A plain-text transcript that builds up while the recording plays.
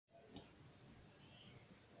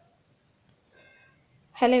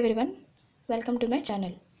Hello everyone, welcome to my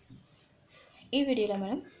channel. ఈ వీడియోలో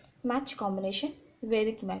మనం మ్యాచ్ కాంబినేషన్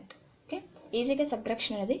వేదిక్ మ్యాథ్ ఈజీగా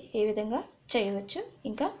సబ్ట్రాక్షన్ అనేది ఏ విధంగా చేయవచ్చు,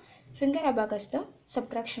 ఇంకా ఫింగర్ అబాకస్తో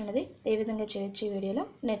సబ్ట్రాక్షన్ అనేది ఏ విధంగా చేయవచ్చు ఈ వీడియోలో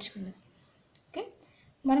నేర్చుకుందాం.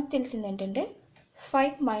 మనకు తెలిసింది ఏంటంటే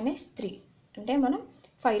 5 మైనస్ 3 అంటే మనం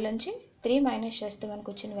 5 నుంచి 3 మైనస్ చేస్తే మనకు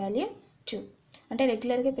వచ్చిన వాల్యూ 2. అంటే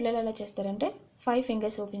రెగ్యులర్గా పిల్లలు ఎలా చేస్తారంటే 5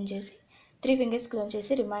 ఫింగర్స్ ఓపెన్ చేసి 3 ఫింగర్స్ క్లోజ్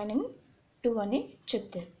చేసి రిమైనింగ్ 2 అని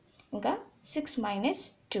చెప్తారు. ఇంకా 6 మైనస్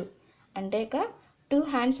 2 అంటే ఇక 2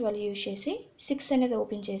 హ్యాండ్స్ వాళ్ళు యూజ్ చేసి 6 అనేది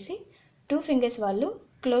ఓపెన్ చేసి 2 ఫింగర్స్ వాళ్ళు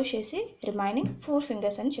క్లోజ్ చేసి రిమైనింగ్ 4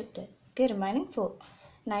 ఫింగర్స్ అని చెప్తారు. Remaining 4.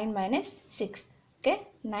 9 minus 6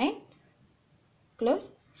 9 close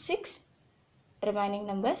 6 remaining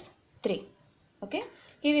numbers 3.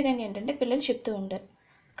 ఈ విధంగా ఏంటంటే పిల్లలు చెప్తూ ఉంటారు.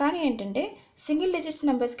 కానీ ఏంటంటే సింగిల్ డిజిట్స్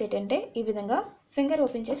నెంబర్స్కి ఏంటంటే ఈ విధంగా ఫింగర్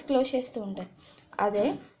ఓపెన్ చేసి క్లోజ్ చేస్తూ ఉంటారు. అదే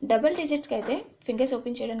డబుల్ డిజిట్స్కి అయితే ఫింగర్స్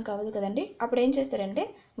ఓపెన్ చేయడానికి కావదు కదండి. అప్పుడు ఏం చేస్తారంటే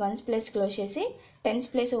 1s ప్లేస్ క్లోజ్ చేసి 10s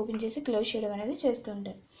ప్లేస్ ఓపెన్ చేసి క్లోజ్ చేయడం అనేది చేస్తూ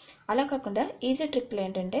ఉంటారు. అలా కాకుండా ఈజీ ట్రిక్లో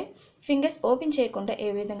ఏంటంటే ఫింగర్స్ ఓపెన్ చేయకుండా ఏ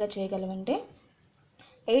విధంగా చేయగలమంటే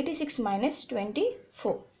 86 మైనస్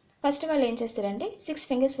 24. ఫస్ట్ వాళ్ళు ఏం చేస్తారంటే 6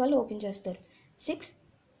 ఫింగర్స్ వాళ్ళు ఓపెన్ చేస్తారు. 6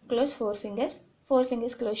 క్లోజ్ 4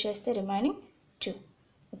 ఫింగర్స్ క్లోజ్ చేస్తే రిమైనింగ్ 2.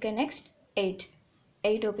 నెక్స్ట్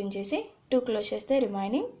 8 ఓపెన్ చేసి 2 క్లోజ్ చేస్తే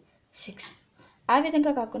రిమైనింగ్ 6. ఆ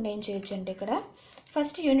విధంగా కాకుండా ఏం చేయొచ్చు అంటే ఇక్కడ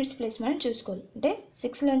ఫస్ట్ యూనిట్స్ ప్లేస్ మనం చూసుకోవాలి. అంటే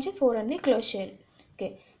 6లోంచి 4 అనేది క్లోజ్ చేయాలి.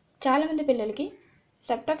 చాలామంది పిల్లలకి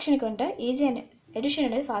సబ్ట్రాక్షన్ కంటే ఈజీ అనే ఎడిషన్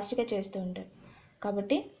అనేది ఫాస్ట్గా చేస్తూ ఉంటారు.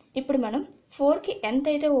 కాబట్టి ఇప్పుడు మనం 4కి ఎంత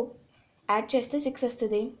అయితే యాడ్ చేస్తే 6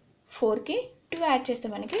 వస్తుంది, 4కి 2 యాడ్ చేస్తే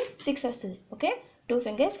మనకి 6 వస్తుంది. 2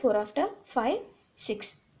 ఫింగర్స్ 4 ఆఫ్టర్ 5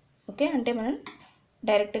 6. అంటే మనం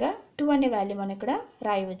డైరెక్ట్గా 2 అనే వాల్యూ మనం ఇక్కడ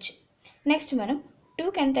రాయవచ్చు. నెక్స్ట్ మనం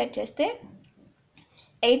 2కి ఎంత యాడ్ చేస్తే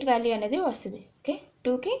 8 వాల్యూ అనేది వస్తుంది.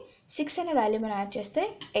 2కి 6 అనే వాల్యూ మనం యాడ్ చేస్తే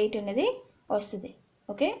 8 అనేది వస్తుంది.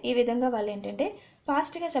 ఈ విధంగా వాళ్ళు ఏంటంటే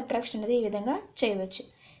ఫాస్ట్గా సబ్ట్రాక్షన్ అనేది ఈ విధంగా చేయవచ్చు.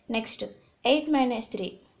 నెక్స్ట్ 8 మైనస్ 3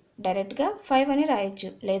 డైరెక్ట్గా 5 అని రాయొచ్చు,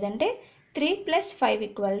 లేదంటే 3 + 5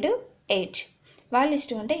 = 8. వాళ్ళ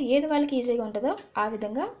ఇష్టం, అంటే ఏది వాళ్ళకి ఈజీగా ఉంటుందో ఆ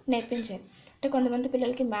విధంగా నేర్పించాలి. అంటే కొంతమంది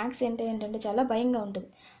పిల్లలకి మ్యాథ్స్ ఏంటంటే చాలా భయంగా ఉంటుంది.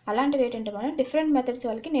 అలాంటివి ఏంటంటే మనం డిఫరెంట్ మెథడ్స్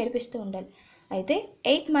వాళ్ళకి నేర్పిస్తూ ఉండాలి. అయితే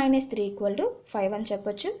 8 మైనస్ 3 = 5 అని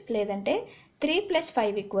చెప్పొచ్చు, లేదంటే 3 +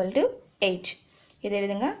 5 = 8. ఇదే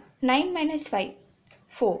విధంగా 9 మైనస్ 5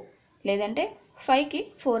 4, లేదంటే 5కి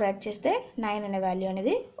 4 యాడ్ చేస్తే 9 అనే వాల్యూ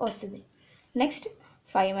అనేది వస్తుంది. Next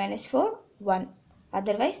 5 minus 4 1,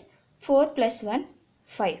 otherwise 4 + 1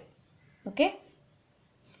 5.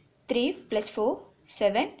 3 + 4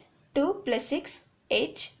 7, 2 + 6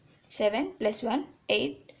 8, 7 + 1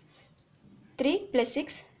 8, 3 +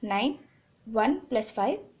 6 9, 1 +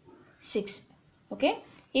 5 6.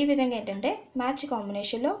 ఈ విధంగా ఏంటంటే మ్యాచ్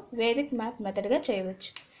కాంబినేషన్లో వేదిక్ మ్యాథ్ మెథడ్గా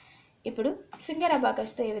చేయవచ్చు. ఇప్పుడు ఫింగర్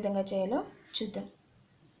అబాకస్తో ఏ విధంగా చేయాలో చూద్దాం.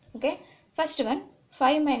 First one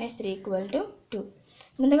 5 minus 3 = 2.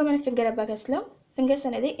 ముందుగా మన ఫింగర్ అబాకస్లో ఫింగర్స్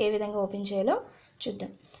అనేది ఏ విధంగా ఓపెన్ చేయాలో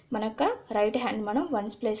చూద్దాం. మన యొక్క రైట్ హ్యాండ్ మనం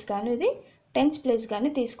 1s ప్లేస్ కానీ ఇది 10s ప్లేస్ కానీ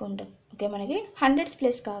తీసుకుంటాం. మనకి 100s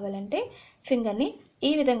ప్లేస్ కావాలంటే ఫింగర్ని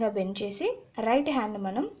ఈ విధంగా బెండ్ చేసి రైట్ హ్యాండ్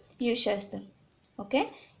మనం యూజ్ చేస్తాం.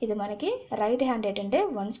 ఇది మనకి రైట్ హ్యాండ్ ఏంటంటే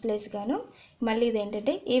 1s ప్లేస్ గాను, మళ్ళీ ఇది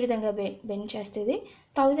ఏంటంటే ఈ విధంగా బెండ్ చేస్తే ఇది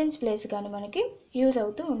 1000s ప్లేస్ గాను మనకి యూజ్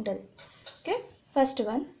అవుతూ ఉంటుంది. First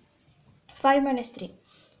one 5 minus 3.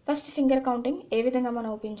 First finger counting ఏ విధంగా మనం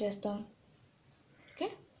ఓపెన్ చేస్తాం.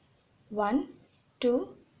 1 2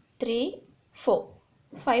 3 4.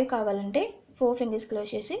 5 కావాలంటే 4 ఫింగర్స్ క్లోజ్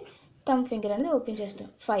చేసి థంబ్ ఫింగర్ అనేది ఓపెన్ చేస్తాం.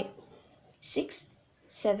 5 6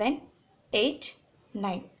 7 8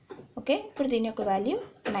 9. ఇప్పుడు దీని యొక్క వాల్యూ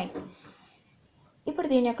 9. ఇప్పుడు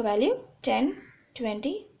దీని యొక్క వాల్యూ 10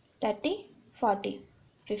 20 30 40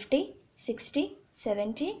 50 60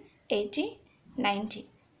 70 80 90.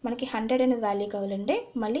 మనకి 100 అనేది వాల్యూ కావాలంటే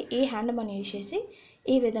మళ్ళీ ఈ హ్యాండ్ మనం యూజ్ చేసి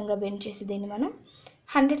ఈ విధంగా బెండ్ చేసి దీన్ని మనం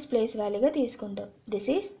 100s ప్లేస్ వాల్యూగా తీసుకుంటాం. This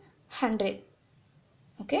is 100.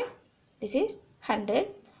 This is 100,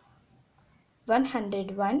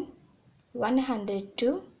 101 102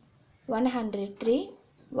 103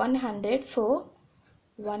 104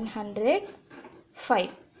 105.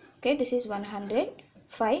 This is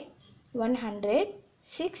 105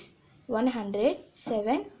 106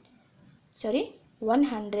 107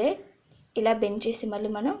 100. ఇలా బెండ్ చేసి మళ్ళీ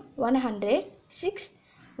మనం 106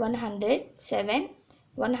 107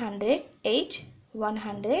 108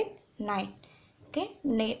 109.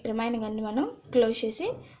 రిమైనింగ్ అన్ని మనం క్లోజ్ చేసి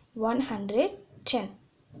 110.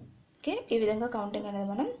 ఈ విధంగా కౌంటింగ్ అనేది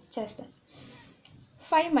మనం చేస్తాం.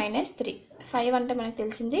 5 మైనస్ 3. 5 అంటే మనకు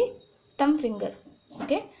తెలిసింది థంబ్ ఫింగర్.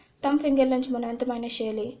 థంబ్ ఫింగర్ నుంచి మనం ఎంత మైనస్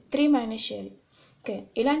చేయాలి? 3 మైనస్ చేయాలి. ఓకే,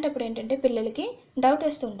 ఇలాంటప్పుడు ఏంటంటే పిల్లలకి డౌట్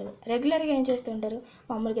వస్తూ ఉంటుంది. రెగ్యులర్గా ఏం చేస్తుంటారు,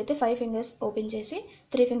 మామూలుగా అయితే 5 ఫింగర్స్ ఓపెన్ చేసి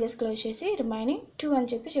 3 ఫింగర్స్ క్లోజ్ చేసి రిమైనింగ్ 2 అని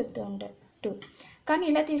చెప్పి చెప్తూ ఉంటారు. 2 కానీ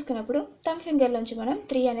ఇలా తీసుకున్నప్పుడు థంబ్ ఫింగర్ నుంచి మనం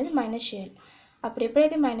 3 అనేది మైనస్ చేయాలి. అప్పుడు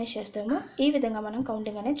ఎప్పుడైతే మైనస్ చేస్తామో ఈ విధంగా మనం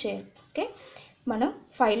కౌంటింగ్ అనేది చేయాలి. ఓకే, మనం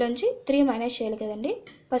 5లోంచి 3 మైనస్ చేయాలి కదండి.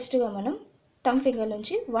 ఫస్ట్గా మనం థంబ్ ఫింగర్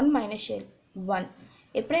నుంచి 1 మైనస్ చేయాలి. 1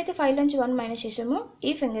 ఎప్పుడైతే 5లోంచి 1 మైనస్ చేసామో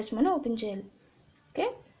ఈ ఫింగర్స్ మనం ఓపెన్ చేయాలి. Okay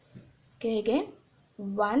okay again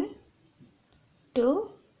 1 2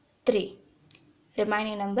 3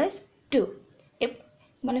 remaining numbers 2.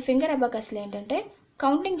 మన ఫింగర్ అబాకస్లో ఏంటంటే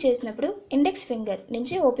కౌంటింగ్ చేసినప్పుడు ఇండెక్స్ ఫింగర్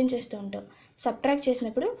నుంచి ఓపెన్ చేస్తూ ఉంటాం, సబ్ట్రాక్ట్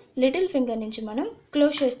చేసినప్పుడు లిటిల్ ఫింగర్ నుంచి మనం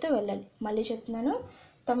క్లోజ్ చేస్తూ వెళ్ళాలి. మళ్ళీ చెప్తున్నాను,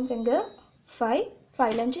 థంబ్ ఫింగర్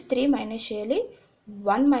 5లోంచి 3 మైనస్ చేయాలి.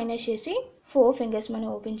 1 మైనస్ చేసి 4 ఫింగర్స్ మనం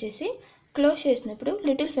ఓపెన్ చేసి క్లోజ్ చేసినప్పుడు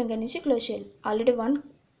లిటిల్ ఫింగర్ నుంచి క్లోజ్ చేయాలి. ఆల్రెడీ 1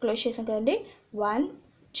 క్లోజ్ చేసాం కదండి. 1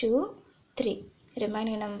 2 3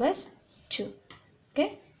 రిమైనింగ్ నెంబర్స్ 2. ఓకే,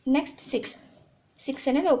 నెక్స్ట్ 6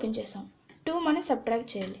 అనేది ఓపెన్ చేసాం. 2 మనం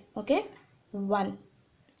సబ్ట్రాక్ట్ చేయాలి. ఓకే 1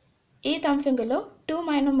 ఈ థంబ్ ఫింగర్లో 2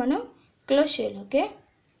 మనం క్లోజ్ చేయాలి. Okay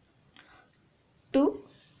 2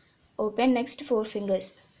 open. Next 4 fingers.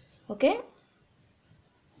 Okay,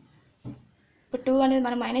 ఇప్పుడు 2 అనేది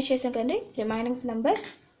మనం మైనస్ చేసాం కదండి. Remaining numbers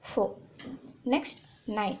 4. నెక్స్ట్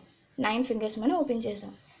 9 ఫింగర్స్ మనం ఓపెన్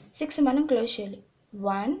చేసాం. 6 మనం క్లోజ్ చేయాలి.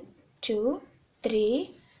 1 2 3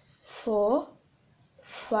 4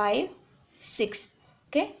 5 6.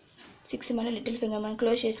 ఓకే 6 మన లిటిల్ ఫింగర్ మనం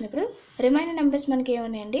క్లోజ్ చేసినప్పుడు రిమైనింగ్ నెంబర్స్ మనకి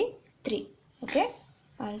ఏమున్నాయండి? 3. Okay,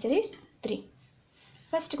 answer is 3.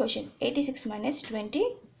 First question 86 minus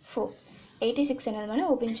 24. 86 అనేది మనం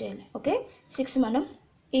ఓపెన్ చేయాలి. ఓకే 6 మనం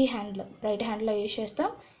ఈ హ్యాండ్లో రైట్ హ్యాండ్లో యూజ్ చేస్తాం.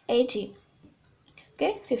 80. ఓకే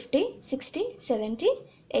 50 60 70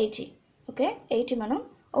 80. ఓకే 80 మనం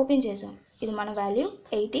ఓపెన్ చేసాం. ఇది మన వాల్యూ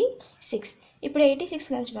 86. ఇప్పుడు 86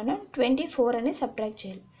 నుంచి మనం 24 అనేది సబ్ట్రాక్ట్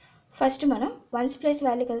చేయాలి. ఫస్ట్ మనం వన్స్ ప్లేస్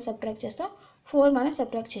వాల్యూ కదా సబ్ట్రాక్ట్ చేస్తాం. 4 మనం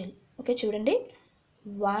సబ్ట్రాక్ట్ చేయాలి. ఓకే చూడండి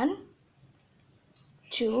 1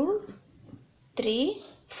 2 3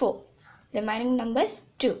 4 రిమైనింగ్ నెంబర్స్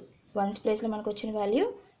 2. వన్స్ ప్లేస్లో మనకు వచ్చిన వాల్యూ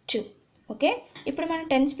 2. ఓకే, ఇప్పుడు మనం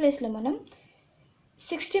టెన్స్ ప్లేస్లో మనం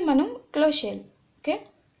 60 మనం క్లోజ్ చేయాలి. ఓకే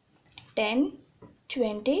 10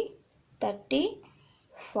 20 30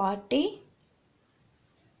 40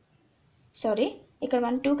 సారీ ఇక్కడ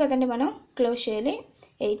మనం 2 కదండి మనం క్లోజ్ చేయాలి.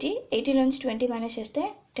 80లోంచి 20 మైనస్ చేస్తే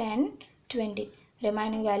 10 20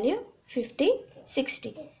 రిమైనింగ్ వాల్యూ 50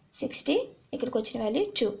 60 ఇక్కడికి వచ్చిన value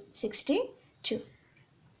 2 62.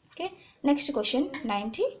 Okay next question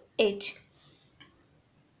 98.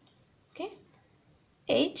 Okay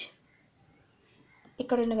 8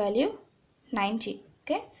 ఇక్కడ ఉన్న వాల్యూ 90.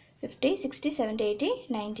 ఓకే 50 60 70 80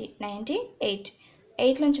 90 98.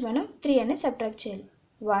 8 నుంచి మనం 3 అనేది సబ్ట్రాక్ట్ చేయాలి.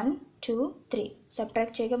 1 2 3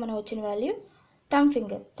 సబ్ట్రాక్ట్ చేయగా మనం వచ్చిన value thumb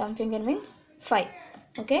finger means 5.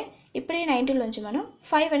 Okay ఇప్పుడు ఈ 90లోంచి మనం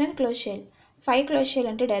 5 అనేది క్లోజ్ చేయాలి. 5 క్లోజ్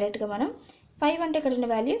చేయాలంటే డైరెక్ట్గా మనం 5 అంటే ఇక్కడ ఉన్న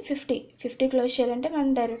వాల్యూ 50 క్లోజ్ చేయాలంటే మనం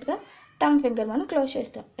డైరెక్ట్గా థంబ్ ఫింగర్ మనం క్లోజ్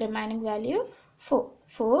చేస్తాం. Remaining value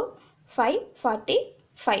 4 5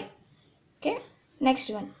 45. Okay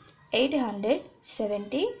next one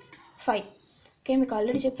 875. Okay మీకు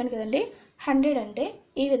ఆల్రెడీ చెప్పాను కదండి 100 అంటే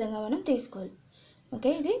ఈ విధంగా మనం తీసుకోవాలి.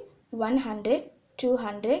 ఓకే ఇది 100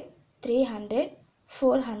 200 300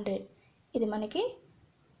 400 ఇది మనకి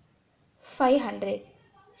 500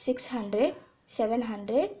 600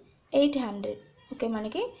 700 800. ఓకే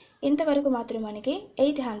మనకి ఇంతవరకు మాత్రం మనకి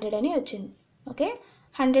 800 అని వచ్చింది. ఓకే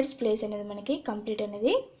 100s ప్లేస్ అనేది మనకి కంప్లీట్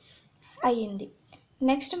అనేది అయ్యింది.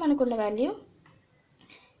 నెక్స్ట్ మనకున్న వాల్యూ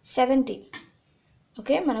 70.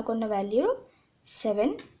 ఓకే మనకున్న వాల్యూ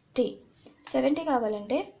 70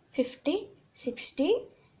 కావాలంటే 50 60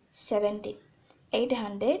 70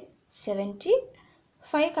 870.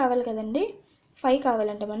 5 కావాలి కదండి. 5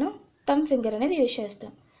 కావాలంటే మనం థంబ్ ఫింగర్ అనేది యూజ్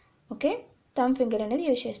చేస్తాం. ఓకే థంబ్ ఫింగర్ అనేది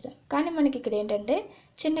యూజ్ చేస్తాం. కానీ మనకి ఇక్కడ ఏంటంటే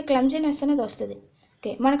చిన్న క్లమ్జీనెస్ అనేది వస్తుంది.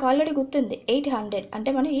 ఓకే మనకు ఆల్రెడీ గుర్తుంది 800 అంటే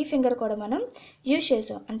మనం ఈ ఫింగర్ కూడా మనం యూజ్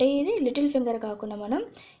చేసాం. అంటే ఇది లిటిల్ ఫింగర్ కాకుండా మనం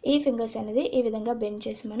ఈ ఫింగర్స్ అనేది ఈ విధంగా బెండ్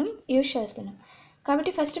చేసి మనం యూజ్ చేస్తున్నాం.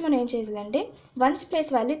 కాబట్టి ఫస్ట్ మనం ఏం చేయాలంటే వన్స్ ప్లేస్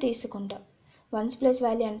వాల్యూ తీసుకుంటాం. వన్స్ ప్లేస్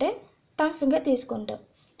వాల్యూ అంటే థంబ్ ఫింగర్ తీసుకుంటాం.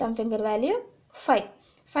 థంబ్ ఫింగర్ వాల్యూ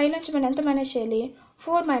 5 నుంచి మనం ఎంత మైనస్ చేయాలి?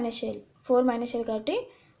 4 మైనస్ చేయాలి. 4 మైనస్ చేయాలి కాబట్టి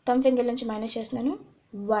థంబ్ ఫింగర్ నుంచి మైనస్ చేస్తున్నాను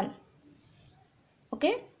 1.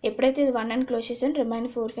 ఓకే ఎప్పుడైతే ఇది 1 అని క్లోజ్ చేసాను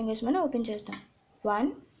రిమైనింగ్ 4 ఫింగర్స్ మనం ఓపెన్ చేస్తాం. 1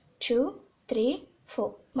 2 3 4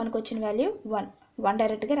 మనకు వచ్చిన వాల్యూ 1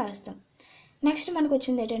 డైరెక్ట్గా రాస్తాం. నెక్స్ట్ మనకు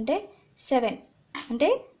వచ్చింది ఏంటంటే 7 అంటే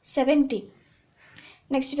 70.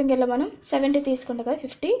 నెక్స్ట్ ఫింగర్లో మనం 70 తీసుకుంటాం కదా,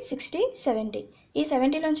 50, 60, 70. ఈ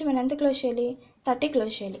 70లోంచి మనం ఎంత క్లోజ్ చేయాలి? 30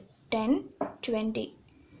 క్లోజ్ చేయాలి. 10, 20,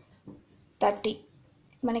 30.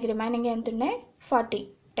 మనకి రిమైనింగ్ ఎంత ఉన్నాయి? 40.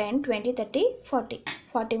 10, 20, 30, 40.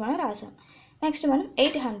 40 మనం రాసాం. నెక్స్ట్ మనం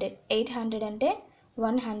 800. 800 అంటే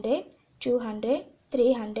 100, 200,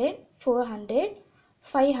 300, 400,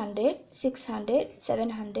 500, 600,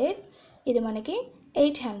 700. ఇది మనకి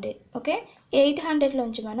 800. ఓకే,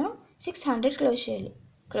 800లోంచి మనం 600 క్లోజ్ చేయాలి.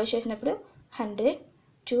 క్లోజ్ చేసినప్పుడు 100,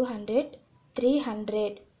 200,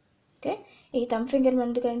 300. ఓకే, ఈ థంబ్ ఫింగర్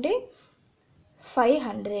ఎందుకంటే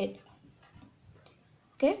 500.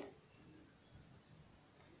 ఓకే,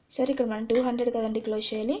 సరే ఇక్కడ మనం 200 కదండి క్లోజ్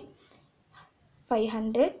చేయాలి.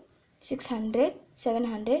 500, 600,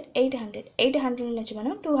 700, 800. 800 నుంచి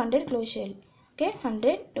మనం 200 క్లోజ్ చేయాలి. ఓకే,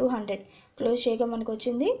 100, 200 క్లోజ్ చేయగా మనకు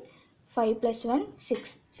వచ్చింది 5 + 1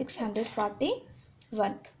 6,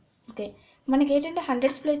 641. ఓకే, మనకి ఏంటంటే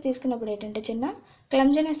హండ్రెడ్స్ ప్లేస్ తీసుకున్నప్పుడు ఏంటంటే చిన్న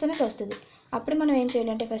క్లమ్జీనెస్ అనేది వస్తుంది. అప్పుడు మనం ఏం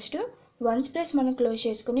చేయాలంటే ఫస్ట్ వన్స్ ప్లేస్ మనం క్లోజ్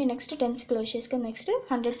చేసుకుని నెక్స్ట్ టెన్స్ క్లోజ్ చేసుకుని నెక్స్ట్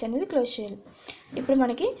హండ్రెడ్స్ అనేది క్లోజ్ చేయాలి. ఇప్పుడు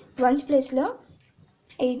మనకి వన్స్ ప్లేస్లో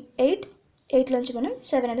 8లోంచి మనం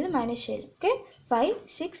 7 అనేది మైనస్ చేయాలి. ఓకే, 5,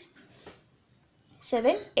 6,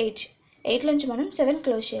 7, 8. 8లోంచి మనం 7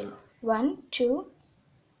 క్లోజ్ చేయాలి. 1, 2,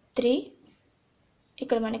 3.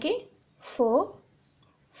 ఇక్కడ మనకి 4,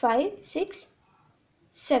 5, 6,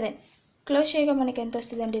 7 క్లోజ్ చేయగా మనకి ఎంత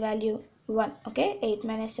వస్తుందండి వాల్యూ? 1. ఓకే, 8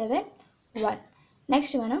 - 7, 1.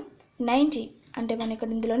 నెక్స్ట్ మనం 90 అంటే మనం ఇక్కడ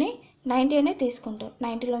ఇందులోని 90 అనేది తీసుకుంటాం.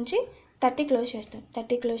 90లోంచి 30 క్లోజ్ చేస్తాం.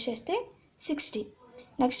 30 క్లోజ్ చేస్తే 60.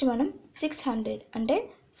 నెక్స్ట్ మనం 600 అంటే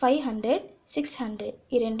 500, 600.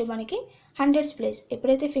 ఈ రెండు మనకి హండ్రెడ్స్ ప్లేస్.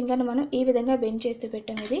 ఎప్పుడైతే ఫింగర్ని మనం ఈ విధంగా బెండ్ చేస్తూ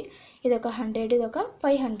పెట్టాం, ఇది ఒక 100, ఇది ఒక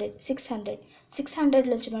 500, 600.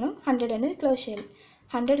 600లోంచి మనం 100 అనేది క్లోజ్ చేయాలి.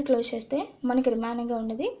 100 క్లోజ్ చేస్తే మనకి రిమైనింగ్గా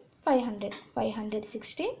ఉన్నది 500.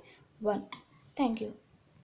 561. Thank you.